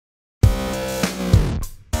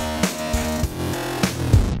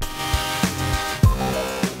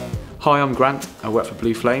Hi, I'm Grant. I work for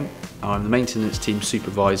Blue Flame. I'm the maintenance team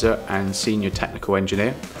supervisor and senior technical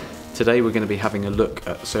engineer. Today we're going to be having a look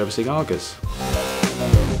at servicing AGAs.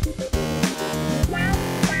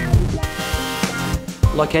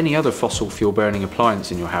 Like any other fossil fuel burning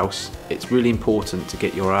appliance in your house, it's really important to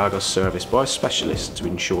get your AGA serviced by a specialist to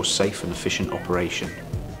ensure safe and efficient operation.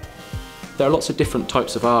 There are lots of different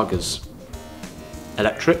types of AGAs.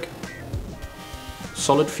 Electric,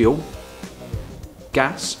 solid fuel,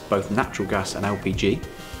 gas, both natural gas and LPG,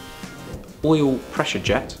 oil pressure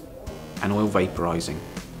jet, and oil vaporising.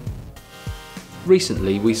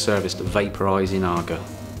 Recently we serviced a Vaporising AGA.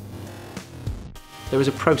 There is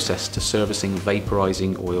a process to servicing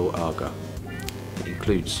vaporising oil AGA. It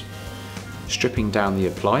includes stripping down the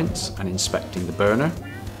appliance and inspecting the burner,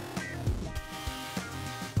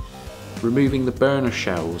 removing the burner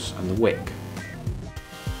shells and the wick,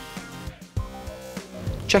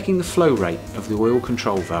 checking the flow rate of the oil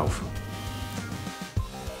control valve,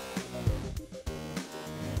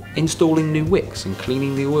 installing new wicks and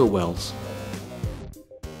cleaning the oil wells,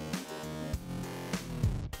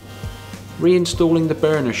 reinstalling the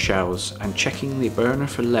burner shells and checking the burner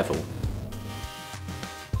for level,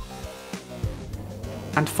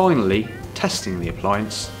 and finally testing the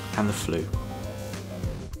appliance and the flue.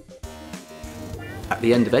 At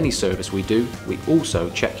the end of any service we do, we also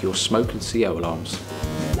check your smoke and CO alarms.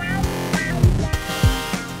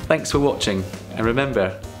 Thanks for watching, and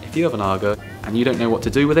remember, if you have an AGA and you don't know what to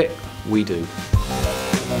do with it, we do.